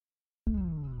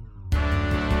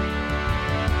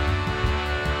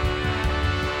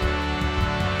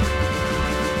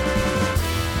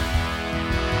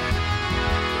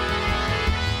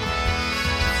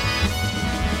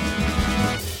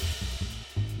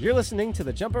You're listening to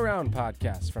the Jump Around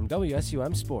podcast from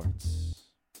WSUM Sports.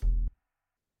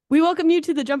 We welcome you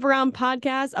to the Jump Around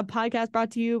podcast, a podcast brought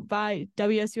to you by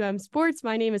WSUM Sports.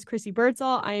 My name is Chrissy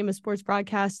Birdsall. I am a sports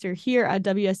broadcaster here at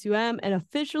WSUM, and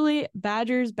officially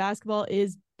Badgers basketball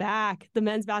is back. The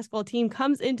men's basketball team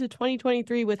comes into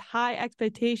 2023 with high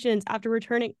expectations after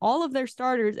returning all of their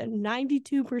starters and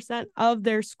 92% of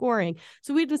their scoring.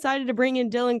 So we decided to bring in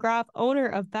Dillon Graff, owner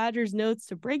of Badgers Notes,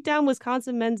 to break down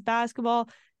Wisconsin men's basketball.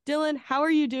 Dillon, how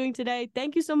are you doing today?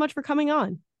 Thank you so much for coming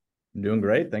on. I'm doing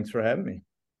great. Thanks for having me.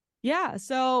 Yeah.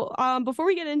 So before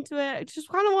we get into it, I just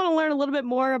kind of want to learn a little bit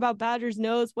more about Badgers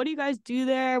Notes. What do you guys do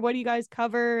there? What do you guys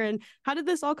cover? And how did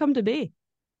this all come to be?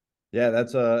 Yeah,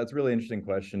 that's a really interesting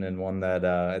question, and one that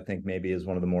I think maybe is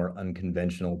one of the more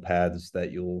unconventional paths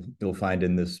that you'll find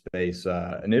in this space.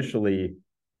 Initially,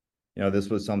 this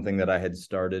was something that I had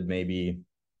started maybe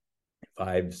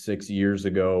 5-6 years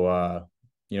ago,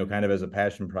 kind of as a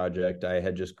passion project. I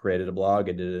had just created a blog.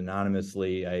 I did it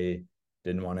anonymously. I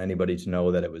didn't want anybody to know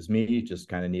that it was me, just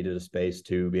kind of needed a space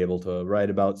to be able to write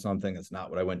about something. That's not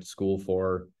what I went to school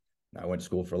for. I went to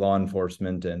school for law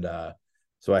enforcement. And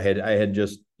so I had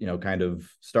just, kind of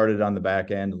started on the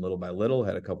back end, and little by little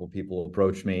had a couple of people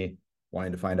approach me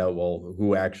wanting to find out, well,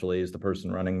 who actually is the person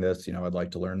running this? I'd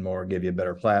like to learn more, give you a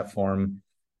better platform.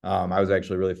 I was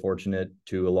actually really fortunate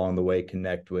to, along the way,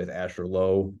 connect with Asher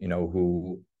Lowe,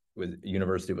 who was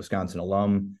University of Wisconsin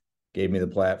alum, gave me the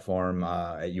platform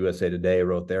at USA Today,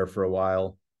 wrote there for a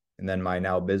while. And then my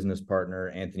now business partner,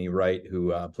 Anthony Wright,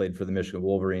 who played for the Michigan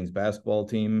Wolverines basketball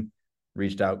team,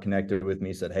 reached out, connected with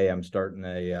me, said, hey, I'm starting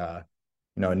a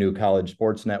new college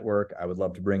sports network. I would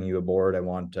love to bring you aboard. I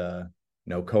want to,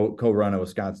 co-run a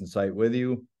Wisconsin site with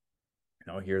you.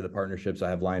 Here are the partnerships I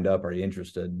have lined up. Are you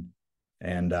interested?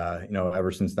 And,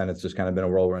 ever since then, it's just kind of been a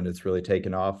whirlwind. It's really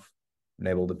taken off. Been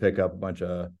able to pick up a bunch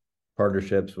of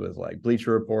partnerships with like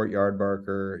Bleacher Report,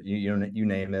 Yardbarker, you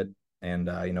name it. And,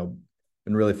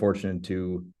 been really fortunate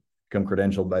to become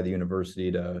credentialed by the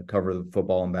university to cover the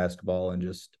football and basketball, and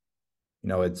just,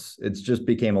 it's just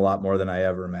became a lot more than I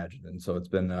ever imagined. And so it's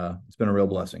been a real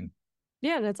blessing.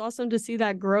 Yeah, and it's awesome to see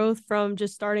that growth from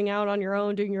just starting out on your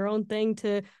own, doing your own thing,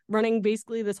 to running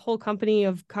basically this whole company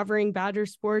of covering Badger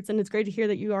sports. And it's great to hear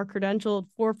that you are credentialed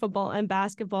for football and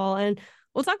basketball. And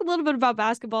we'll talk a little bit about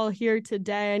basketball here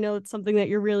today. I know it's something that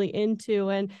you're really into,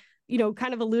 and,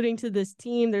 kind of alluding to this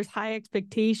team, there's high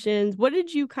expectations. What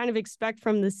did you kind of expect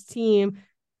from this team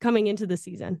coming into the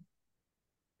season?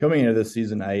 Coming into this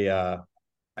season, I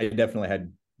definitely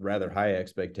had rather high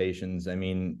expectations. I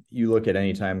mean, you look at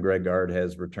any time Greg Gard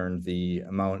has returned the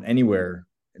amount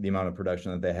of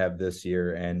production that they have this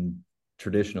year, and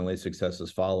traditionally success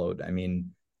has followed. I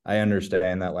mean, I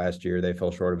understand that last year they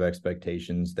fell short of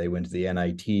expectations. They went to the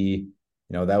NIT.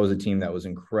 That was a team that was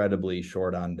incredibly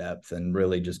short on depth and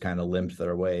really just kind of limped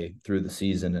their way through the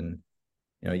season. And,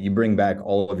 you bring back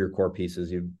all of your core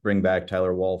pieces. You bring back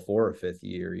Tyler Wall for a fifth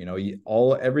year.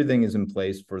 Everything is in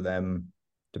place for them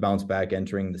to bounce back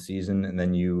entering the season. And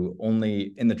then you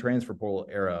only, in the transfer portal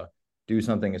era, do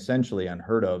something essentially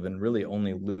unheard of and really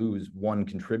only lose one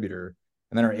contributor,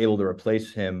 and then are able to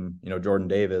replace him, Jordan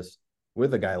Davis,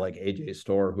 with a guy like AJ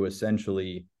Storr, who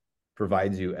essentially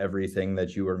provides you everything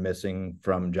that you were missing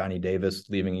from Johnny Davis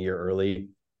leaving a year early,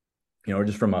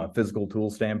 just from a physical tool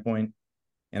standpoint.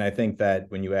 And I think that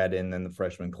when you add in then the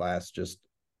freshman class, just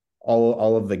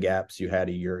all of the gaps you had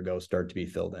a year ago start to be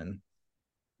filled in.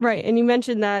 Right. And you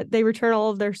mentioned that they return all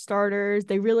of their starters.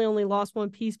 They really only lost one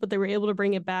piece, but they were able to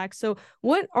bring it back. So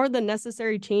what are the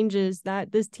necessary changes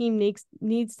that this team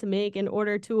needs to make in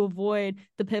order to avoid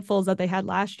the pitfalls that they had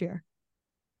last year?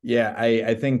 Yeah,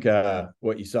 I think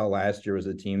what you saw last year was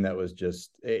a team that was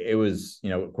just, it was,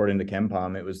 according to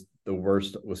KenPom, it was the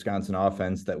worst Wisconsin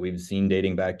offense that we've seen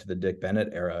dating back to the Dick Bennett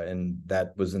era. And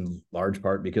that was in large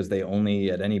part because they only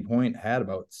at any point had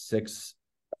about 6,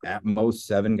 at most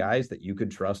 7 guys that you could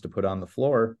trust to put on the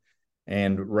floor.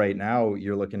 And right now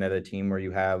you're looking at a team where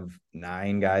you have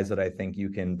 9 guys that I think you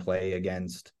can play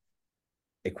against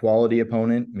a quality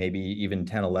opponent, maybe even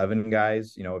 10, 11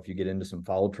 guys, if you get into some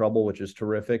foul trouble, which is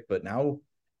terrific. But now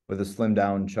with a slim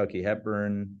down Chucky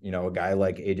Hepburn, a guy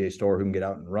like AJ Storr who can get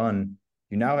out and run,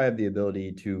 you now have the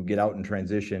ability to get out in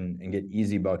transition and get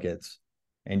easy buckets.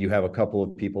 And you have a couple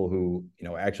of people who,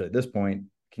 actually at this point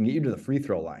can get you to the free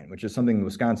throw line, which is something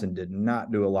Wisconsin did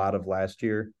not do a lot of last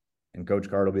year. And Coach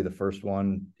Card will be the first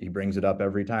one. He brings it up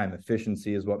every time.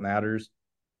 Efficiency is what matters.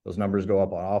 Those numbers go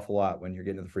up an awful lot when you're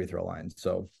getting to the free throw line.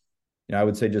 So, I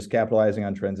would say just capitalizing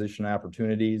on transition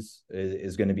opportunities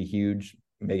is going to be huge.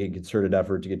 Making a concerted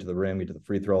effort to get to the rim, get to the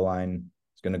free throw line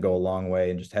is going to go a long way,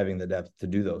 and just having the depth to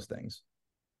do those things.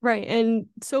 Right. And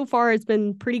so far, it's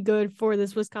been pretty good for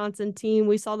this Wisconsin team.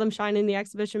 We saw them shine in the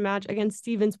exhibition match against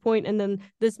Stevens Point, and then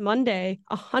this Monday,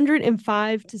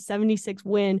 105-76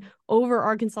 win over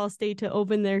Arkansas State to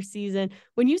open their season.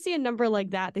 When you see a number like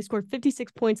that, they scored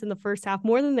 56 points in the first half,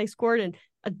 more than they scored in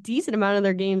a decent amount of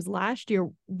their games last year.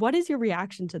 What is your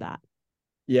reaction to that?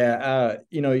 Yeah,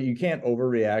 you can't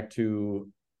overreact to,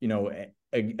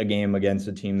 a game against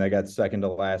a team that got second to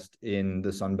last in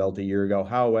the Sun Belt a year ago.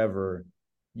 However,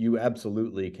 you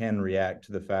absolutely can react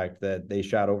to the fact that they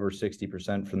shot over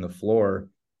 60% from the floor.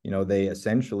 They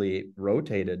essentially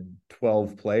rotated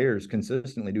 12 players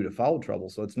consistently due to foul trouble.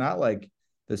 So it's not like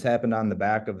this happened on the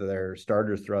back of their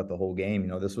starters throughout the whole game.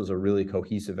 This was a really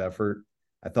cohesive effort.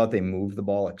 I thought they moved the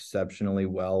ball exceptionally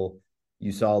well.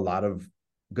 You saw a lot of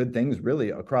good things really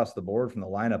across the board from the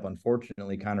lineup.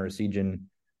 Unfortunately, Connor Essegian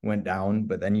went down,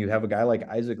 but then you have a guy like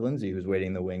Isaac Lindsey who's waiting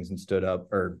in the wings and stood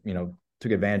up, or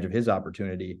took advantage of his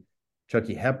opportunity.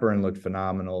 Chucky Hepburn looked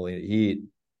phenomenal. He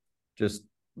just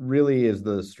really is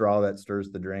the straw that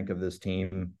stirs the drink of this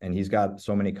team, and he's got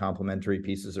so many complementary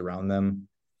pieces around them.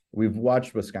 We've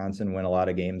watched Wisconsin win a lot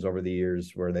of games over the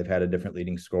years where they've had a different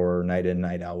leading scorer night in,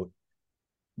 night out.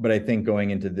 But I think going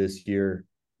into this year,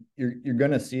 you're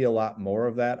going to see a lot more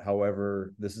of that.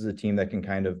 However, this is a team that can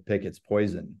kind of pick its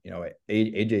poison.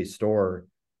 AJ Storr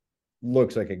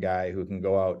looks like a guy who can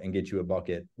go out and get you a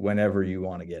bucket whenever you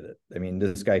want to get it. I mean,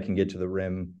 this guy can get to the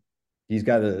rim. He's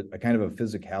got a kind of a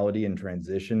physicality in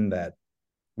transition that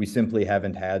we simply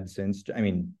haven't had since. I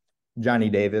mean, Johnny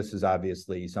Davis is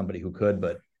obviously somebody who could,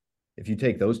 but if you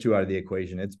take those two out of the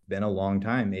equation, it's been a long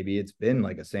time. Maybe it's been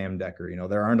like a Sam Decker.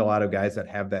 There aren't a lot of guys that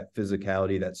have that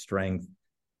physicality, that strength,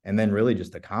 and then really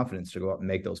just the confidence to go out and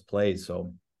make those plays.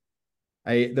 So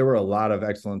there were a lot of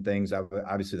excellent things.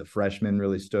 Obviously, the freshman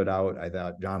really stood out. I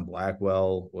thought John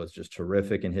Blackwell was just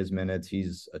terrific in his minutes.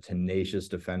 He's a tenacious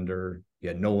defender. You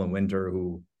had Nolan Winter,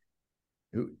 who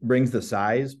brings the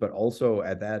size, but also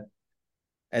at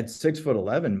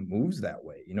 6'11" moves that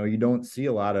way. You don't see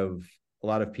a lot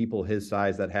of people his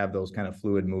size that have those kind of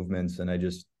fluid movements. And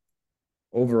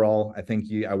overall, I think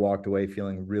I walked away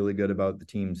feeling really good about the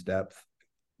team's depth.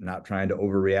 Not trying to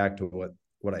overreact to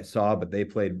what I saw, but they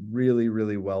played really,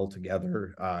 really well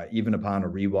together. Even upon a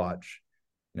rewatch,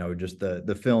 just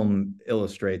the film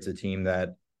illustrates a team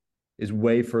that is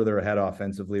way further ahead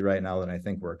offensively right now than I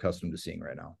think we're accustomed to seeing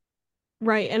right now.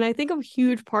 Right. And I think a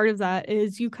huge part of that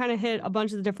is you kind of hit a bunch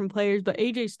of the different players, but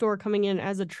AJ Storr coming in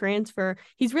as a transfer,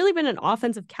 he's really been an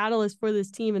offensive catalyst for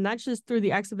this team. And that's just through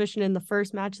the exhibition in the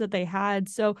first match that they had.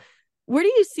 So where do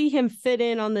you see him fit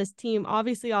in on this team?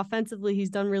 Obviously, offensively, he's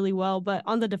done really well, but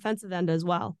on the defensive end as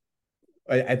well.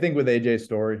 I think with AJ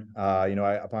Storr,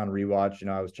 upon rewatch,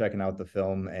 I was checking out the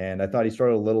film and I thought he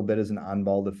struggled a little bit as an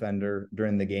on-ball defender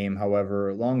during the game.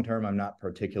 However, long-term, I'm not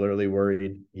particularly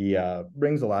worried. He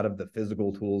brings a lot of the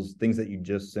physical tools, things that you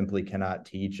just simply cannot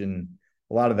teach. And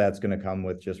a lot of that's going to come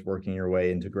with just working your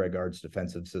way into Greg Gard's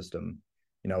defensive system.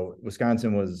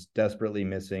 Wisconsin was desperately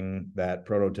missing that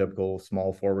prototypical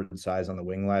small forward size on the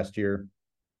wing last year.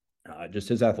 Just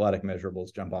his athletic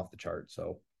measurables jump off the chart.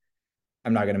 So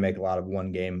I'm not going to make a lot of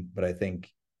one game, but I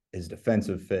think his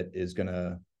defensive fit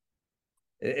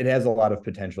it has a lot of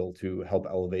potential to help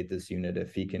elevate this unit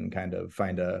if he can kind of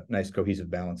find a nice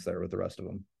cohesive balance there with the rest of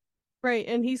them. Right.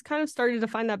 And he's kind of started to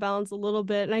find that balance a little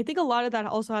bit. And I think a lot of that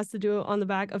also has to do on the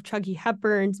back of Chucky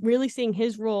Hepburn, really seeing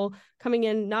his role coming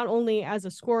in not only as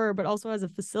a scorer, but also as a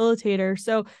facilitator.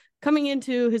 So coming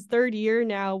into his third year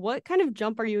now, what kind of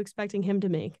jump are you expecting him to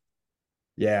make?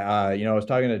 Yeah, I was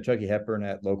talking to Chucky Hepburn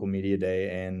at local media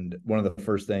day, and one of the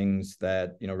first things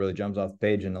that, really jumps off the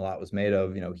page and a lot was made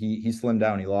of, he slimmed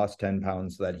down, he lost 10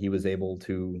 pounds so that he was able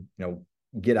to,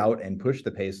 get out and push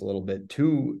the pace a little bit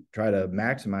to try to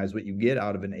maximize what you get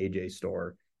out of an AJ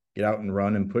Storr, get out and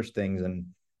run and push things. And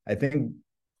I think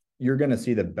you're going to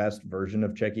see the best version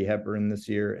of Chucky Hepburn this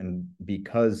year. And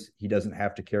because he doesn't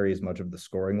have to carry as much of the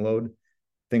scoring load,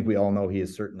 I think we all know he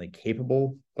is certainly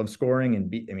capable of scoring.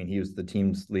 And he was the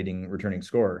team's leading returning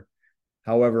scorer.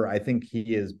 However, I think he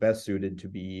is best suited to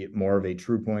be more of a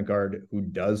true point guard who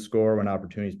does score when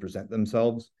opportunities present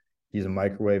themselves. He's a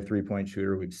microwave three-point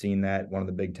shooter. We've seen that, one of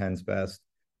the Big Ten's best.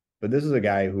 But this is a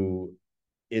guy who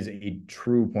is a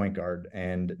true point guard.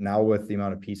 And now with the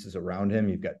amount of pieces around him,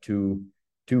 you've got two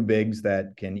bigs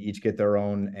that can each get their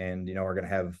own and, are going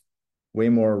to have way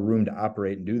more room to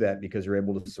operate and do that because you're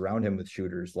able to surround him with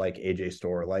shooters like AJ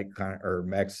Storr, like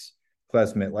Max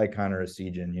Klesmit, like Connor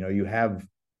Essegian. You have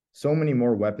so many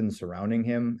more weapons surrounding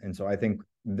him. And so I think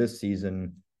this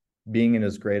season, being in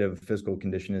as great of physical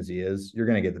condition as he is, you're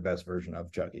going to get the best version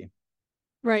of Chucky.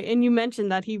 Right. And you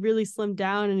mentioned that he really slimmed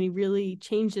down and he really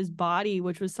changed his body,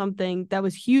 which was something that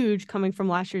was huge coming from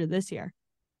last year to this year.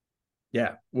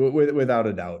 Yeah, without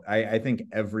a doubt. I think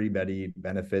everybody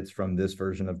benefits from this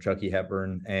version of Chucky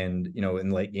Hepburn. And,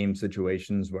 in late game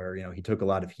situations where, he took a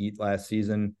lot of heat last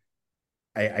season,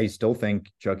 I still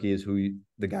think Chucky is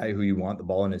the guy who you want the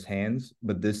ball in his hands.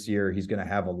 But this year he's going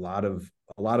to have a lot of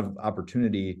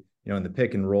opportunity, in the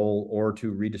pick and roll or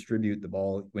to redistribute the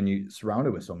ball when you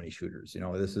surrounded with so many shooters.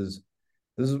 This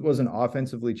was an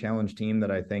offensively challenged team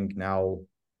that I think now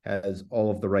has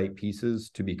all of the right pieces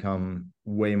to become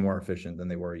way more efficient than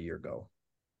they were a year ago.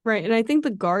 Right. And I think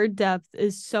the guard depth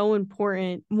is so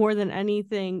important more than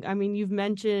anything. I mean, you've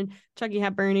mentioned Chucky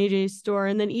Hepburn, AJ Storr,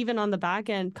 and then even on the back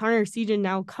end, Connor Seaton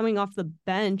now coming off the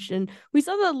bench. And we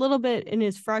saw that a little bit in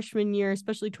his freshman year,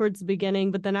 especially towards the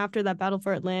beginning. But then after that battle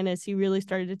for Atlantis, he really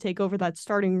started to take over that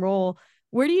starting role.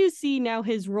 Where do you see now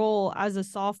his role as a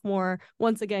sophomore,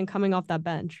 once again, coming off that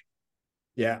bench?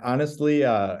 Yeah, honestly,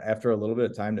 after a little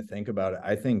bit of time to think about it,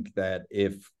 I think that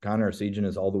if Connor Seaton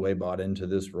is all the way bought into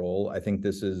this role, I think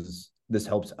this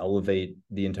helps elevate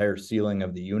the entire ceiling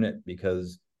of the unit,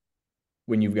 because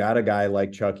when you've got a guy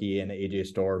like Chucky and AJ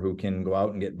Storr who can go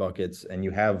out and get buckets, and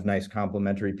you have nice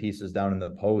complementary pieces down in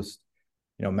the post,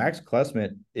 Max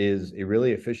Klesmit is a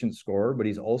really efficient scorer, but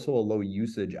he's also a low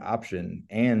usage option,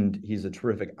 and he's a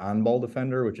terrific on-ball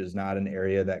defender, which is not an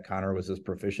area that Connor was as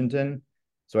proficient in.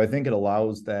 So I think it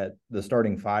allows the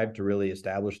starting five to really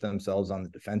establish themselves on the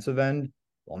defensive end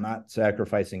while not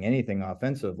sacrificing anything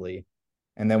offensively.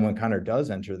 And then when Connor does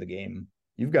enter the game,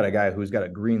 you've got a guy who's got a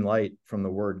green light from the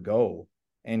word go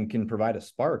and can provide a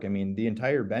spark. I mean, the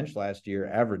entire bench last year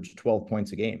averaged 12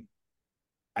 points a game.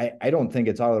 I don't think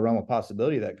it's out of the realm of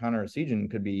possibility that Connor Seaton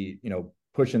could be,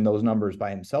 pushing those numbers by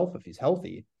himself if he's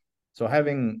healthy. So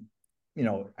having,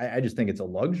 I just think it's a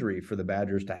luxury for the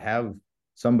Badgers to have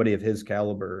somebody of his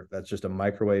caliber that's just a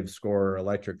microwave scorer,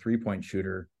 electric three-point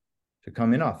shooter, to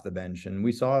come in off the bench. And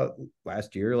we saw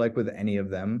last year, like with any of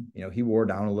them, he wore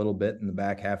down a little bit in the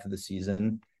back half of the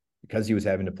season because he was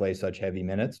having to play such heavy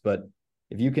minutes. But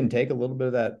if you can take a little bit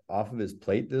of that off of his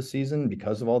plate this season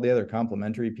because of all the other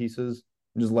complementary pieces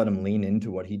and just let him lean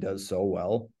into what he does so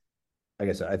well, like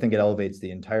I said, I think it elevates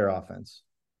the entire offense.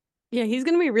 Yeah, he's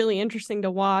going to be really interesting to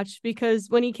watch because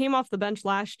when he came off the bench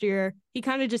last year, he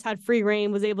kind of just had free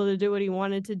reign, was able to do what he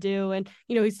wanted to do. And,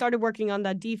 he started working on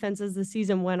that defense as the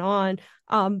season went on.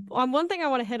 One thing I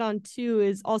want to hit on, too,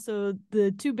 is also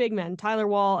the two big men, Tyler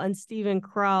Wall and Steven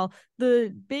Crowell.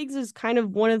 The bigs is kind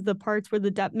of one of the parts where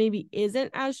the depth maybe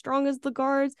isn't as strong as the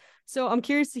guards. So I'm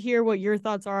curious to hear what your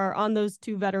thoughts are on those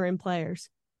two veteran players.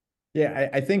 Yeah,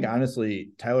 I think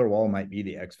honestly, Tyler Wall might be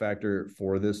the X factor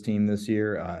for this team this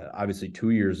year. Obviously,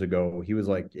 2 years ago, he was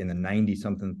like in the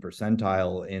 90-something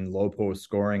percentile in low post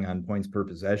scoring on points per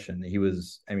possession.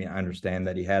 I understand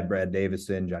that he had Brad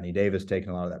Davison, Johnny Davis taking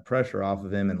a lot of that pressure off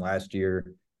of him. And last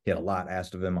year, he had a lot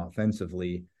asked of him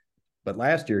offensively. But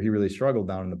last year, he really struggled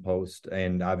down in the post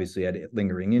and obviously had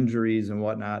lingering injuries and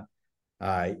whatnot.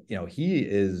 He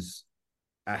is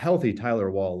a healthy Tyler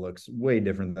Wall looks way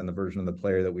different than the version of the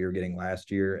player that we were getting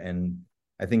last year. And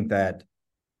I think that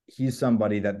he's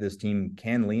somebody that this team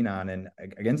can lean on, and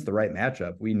against the right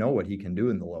matchup, we know what he can do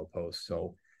in the low post.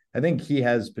 So I think he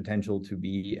has potential to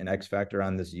be an X factor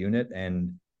on this unit.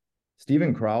 And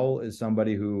Steven Crowell is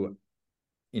somebody who,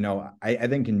 I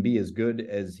think can be as good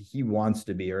as he wants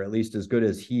to be, or at least as good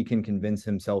as he can convince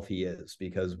himself he is,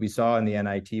 because we saw in the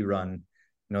NIT run,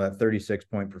 that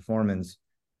 36-point performance,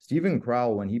 Steven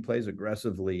Crowell, when he plays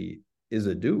aggressively, is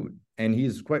a dude. And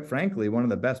he's quite frankly one of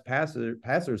the best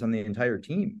passers on the entire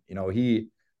team.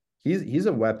 He's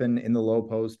a weapon in the low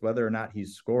post, whether or not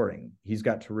he's scoring. He's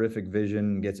got terrific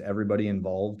vision, gets everybody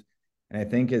involved, and I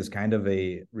think is kind of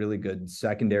a really good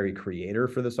secondary creator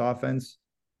for this offense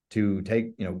to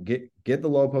take, get the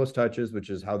low post touches, which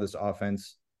is how this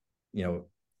offense,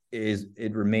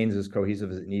 it remains as cohesive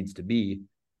as it needs to be.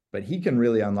 But he can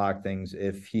really unlock things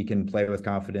if he can play with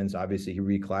confidence. Obviously, he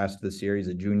reclassed this year. He's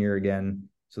a junior again.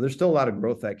 So there's still a lot of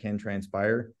growth that can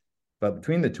transpire. But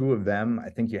between the two of them, I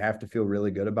think you have to feel really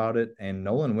good about it. And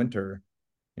Nolan Winter,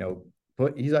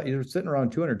 he's sitting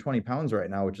around 220 pounds right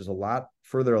now, which is a lot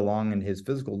further along in his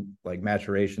physical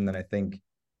maturation than I think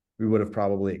we would have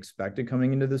probably expected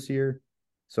coming into this year.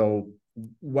 So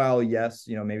while, yes,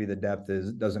 maybe the depth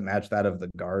doesn't match that of the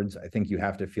guards, I think you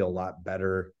have to feel a lot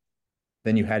better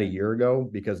than you had a year ago,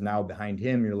 because now behind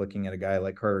him, you're looking at a guy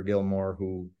like Carter Gilmore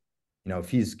who,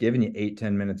 if he's giving you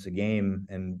 8-10 minutes a game,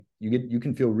 and you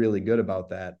can feel really good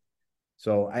about that.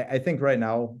 So I think right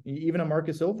now, even a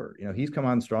Marcus Silver, he's come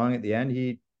on strong at the end.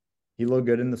 He he looked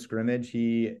good in the scrimmage.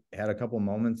 He had a couple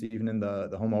moments even in the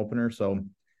home opener. So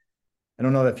I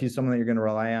don't know if he's someone that you're going to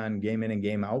rely on game in and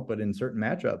game out, but in certain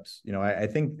matchups, I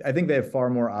think they have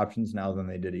far more options now than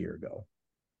they did a year ago.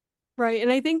 Right.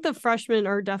 And I think the freshmen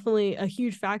are definitely a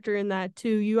huge factor in that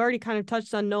too. You already kind of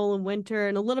touched on Nolan Winter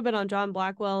and a little bit on John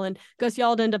Blackwell and Gus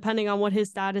Yalden, depending on what his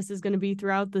status is going to be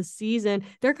throughout the season.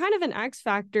 They're kind of an X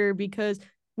factor because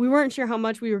we weren't sure how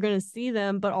much we were going to see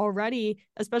them, but already,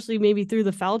 especially maybe through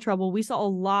the foul trouble, we saw a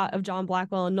lot of John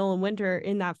Blackwell and Nolan Winter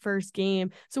in that first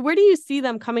game. So where do you see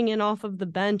them coming in off of the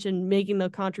bench and making the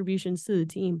contributions to the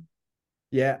team?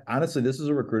 Yeah, honestly, this is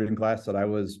a recruiting class that I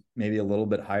was maybe a little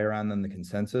bit higher on than the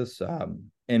consensus.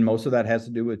 And most of that has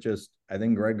to do with just, I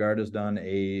think Greg Gard has done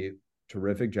a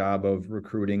terrific job of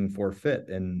recruiting for fit.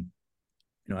 And,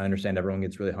 I understand everyone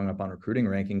gets really hung up on recruiting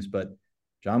rankings, but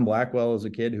John Blackwell is a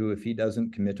kid who, if he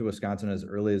doesn't commit to Wisconsin as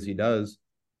early as he does,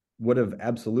 would have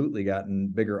absolutely gotten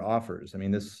bigger offers. I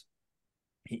mean,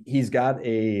 he's got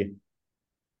a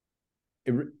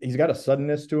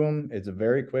suddenness to him. It's a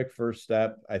very quick first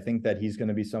step. I think that he's going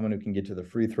to be someone who can get to the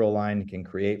free throw line, can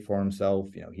create for himself.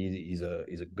 He's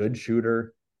a good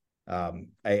shooter.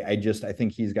 I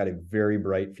think he's got a very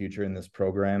bright future in this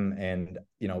program. And,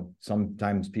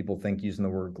 sometimes people think using the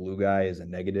word glue guy is a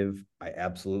negative. I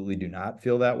absolutely do not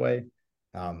feel that way.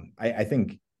 I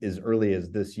think as early as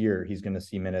this year, he's going to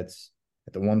see minutes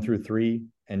at the 1 through 3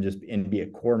 and be a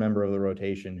core member of the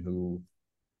rotation who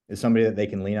is somebody that they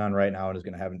can lean on right now and is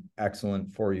going to have an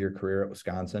excellent 4-year career at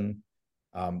Wisconsin.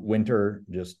 Winter,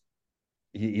 he's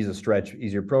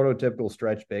your prototypical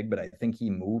stretch big, but I think he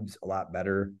moves a lot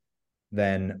better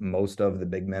than most of the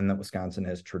big men that Wisconsin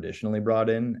has traditionally brought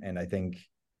in. And I think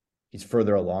he's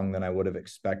further along than I would have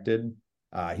expected.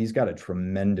 He's got a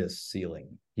tremendous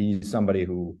ceiling. He's somebody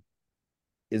who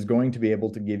is going to be able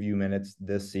to give you minutes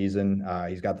this season.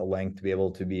 He's got the length to be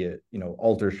able to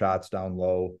alter shots down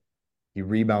low. He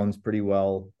rebounds pretty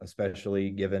well, especially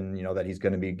given, that he's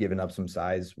going to be giving up some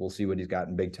size. We'll see what he's got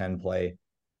in Big Ten play.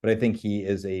 But I think he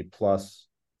is a plus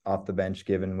off the bench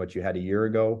given what you had a year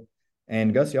ago.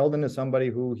 And Gus Yalden is somebody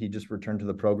who he just returned to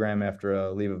the program after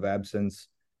a leave of absence.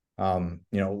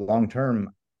 Long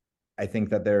term, I think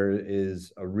that there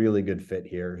is a really good fit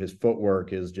here. His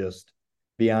footwork is just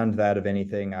beyond that of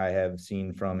anything I have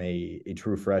seen from a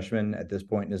true freshman at this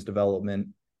point in his development.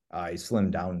 He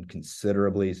slimmed down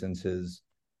considerably since his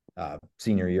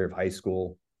senior year of high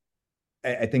school.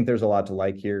 I think there's a lot to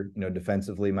like here.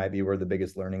 Defensively might be where the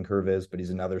biggest learning curve is, but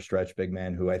he's another stretch big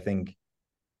man who I think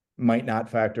might not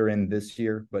factor in this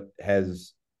year, but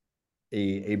has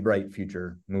a bright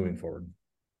future moving forward.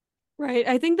 Right.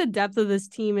 I think the depth of this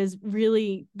team is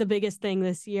really the biggest thing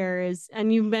this year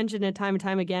and you mentioned it time and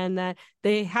time again, that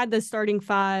they had the starting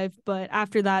 5, but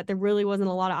after that, there really wasn't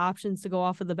a lot of options to go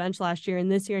off of the bench last year.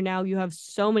 And this year now you have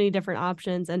so many different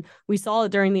options. And we saw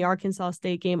it during the Arkansas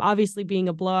State game, obviously being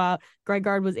a blowout. Greg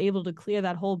Gard was able to clear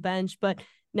that whole bench, but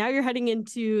now you're heading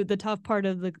into the tough part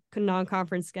of the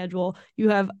non-conference schedule. You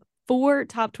have 4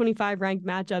 top 25 ranked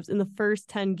matchups in the first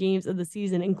 10 games of the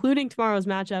season, including tomorrow's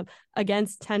matchup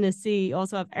against Tennessee. You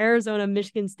also have Arizona,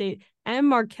 Michigan State, and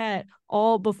Marquette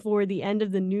all before the end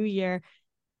of the new year.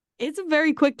 It's a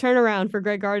very quick turnaround for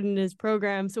Greg Gard and his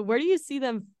program. So where do you see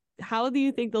them? How do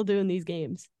you think they'll do in these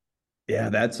games? Yeah,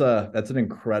 that's an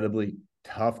incredibly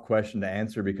tough question to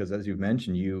answer because, as you've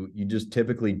mentioned, you just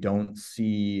typically don't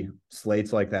see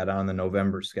slates like that on the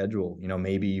November schedule.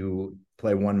 Maybe you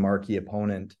play one marquee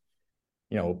opponent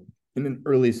in an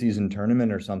early season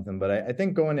tournament or something. But I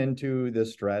think going into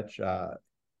this stretch,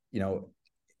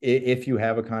 if you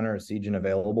have a Connor Essegian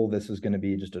available, this is going to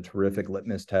be just a terrific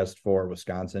litmus test for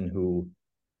Wisconsin, who,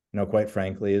 quite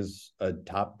frankly, is a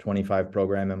top 25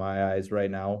 program in my eyes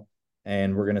right now.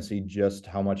 And we're going to see just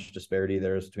how much disparity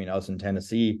there is between us and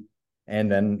Tennessee. And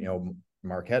then,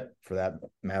 Marquette for that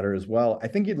matter as well. I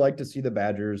think you'd like to see the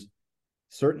Badgers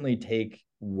certainly take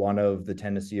one of the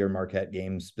Tennessee or Marquette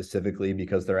games specifically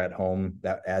because they're at home.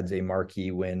 That adds a marquee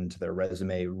win to their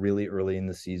resume really early in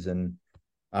the season.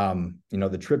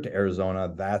 The trip to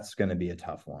Arizona, that's going to be a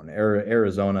tough one.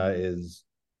 Arizona is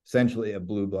essentially a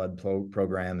blue blood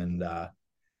program. And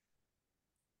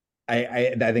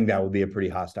I think that will be a pretty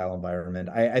hostile environment.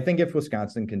 I think if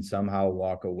Wisconsin can somehow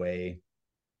walk away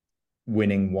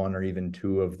winning 1 or even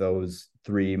 2 of those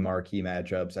 3 marquee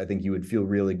matchups, I think you would feel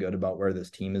really good about where this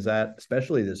team is at,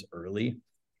 especially this early,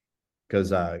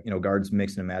 because Gard's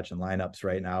mixing and matching lineups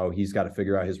right now. He's got to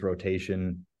figure out his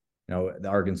rotation. The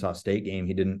Arkansas State game,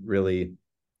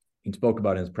 he spoke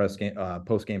about in his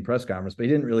post-game press conference, but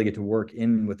he didn't really get to work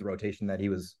in with the rotation that he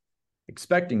was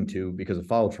expecting to because of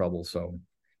foul trouble. So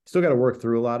still got to work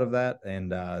through a lot of that,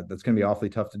 and that's going to be awfully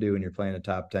tough to do when you're playing a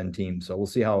top 10 team. So we'll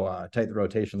see how tight the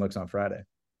rotation looks on Friday.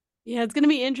 Yeah, it's going to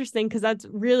be interesting because that's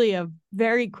really a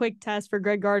very quick test for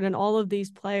Greg Gard and all of these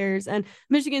players. And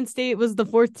Michigan State was the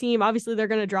fourth team. Obviously, they're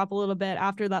going to drop a little bit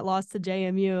after that loss to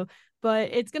JMU, but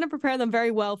it's going to prepare them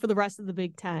very well for the rest of the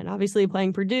Big Ten. Obviously,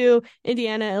 playing Purdue,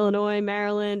 Indiana, Illinois,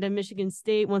 Maryland, and Michigan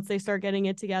State once they start getting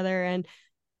it together. And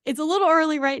it's a little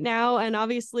early right now. And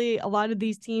obviously, a lot of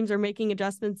these teams are making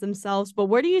adjustments themselves. But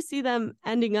where do you see them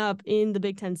ending up in the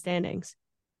Big Ten standings?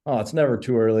 Oh, it's never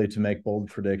too early to make bold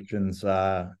predictions.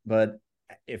 But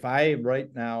if I right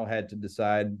now had to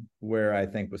decide where I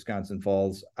think Wisconsin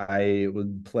falls, I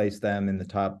would place them in the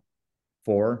top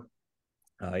 4,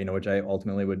 which I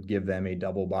ultimately would give them a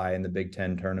double bye in the Big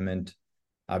Ten tournament.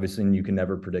 Obviously, you can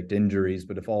never predict injuries,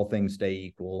 but if all things stay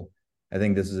equal, I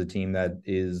think this is a team that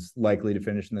is likely to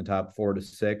finish in the top 4 to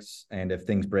 6. And if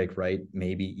things break right,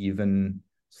 maybe even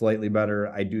slightly better.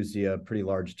 I do see a pretty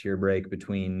large tier break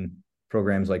between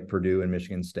programs like Purdue and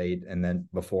Michigan State, and then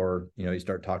before you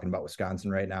start talking about Wisconsin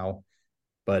right now.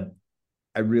 But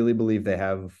I really believe they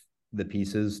have the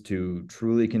pieces to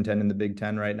truly contend in the Big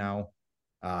Ten right now.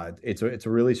 It's a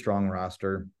really strong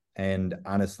roster, and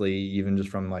honestly, even just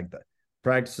from like the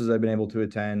practices I've been able to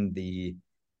attend, the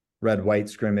red-white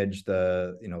scrimmage,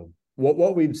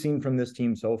 what we've seen from this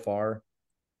team so far,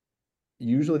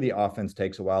 usually the offense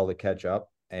takes a while to catch up,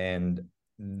 and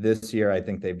this year, I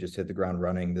think they've just hit the ground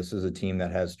running. This is a team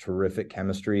that has terrific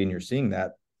chemistry, and you're seeing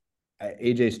that.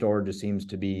 AJ Storr just seems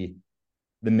to be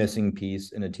the missing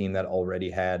piece in a team that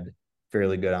already had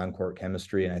fairly good on-court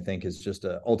chemistry, and I think is just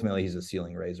ultimately he's a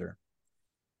ceiling raiser.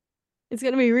 It's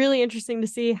going to be really interesting to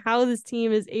see how this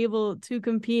team is able to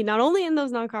compete, not only in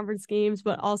those non-conference games,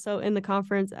 but also in the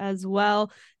conference as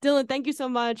well. Dillon, thank you so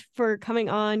much for coming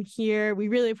on here. We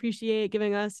really appreciate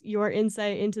giving us your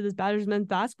insight into this Badgers men's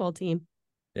basketball team.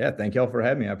 Yeah, thank y'all for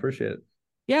having me. I appreciate it.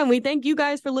 Yeah, and we thank you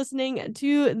guys for listening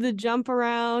to the Jump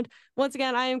Around. Once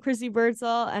again, I am Chrissy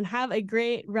Birdsall, and have a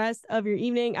great rest of your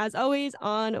evening, as always,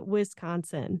 on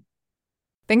Wisconsin.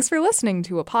 Thanks for listening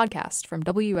to a podcast from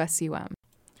WSUM.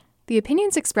 The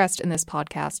opinions expressed in this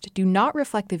podcast do not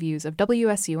reflect the views of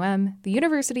WSUM, the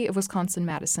University of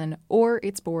Wisconsin-Madison, or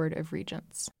its Board of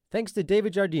Regents. Thanks to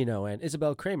David Giardino and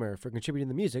Isabel Kramer for contributing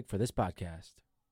the music for this podcast.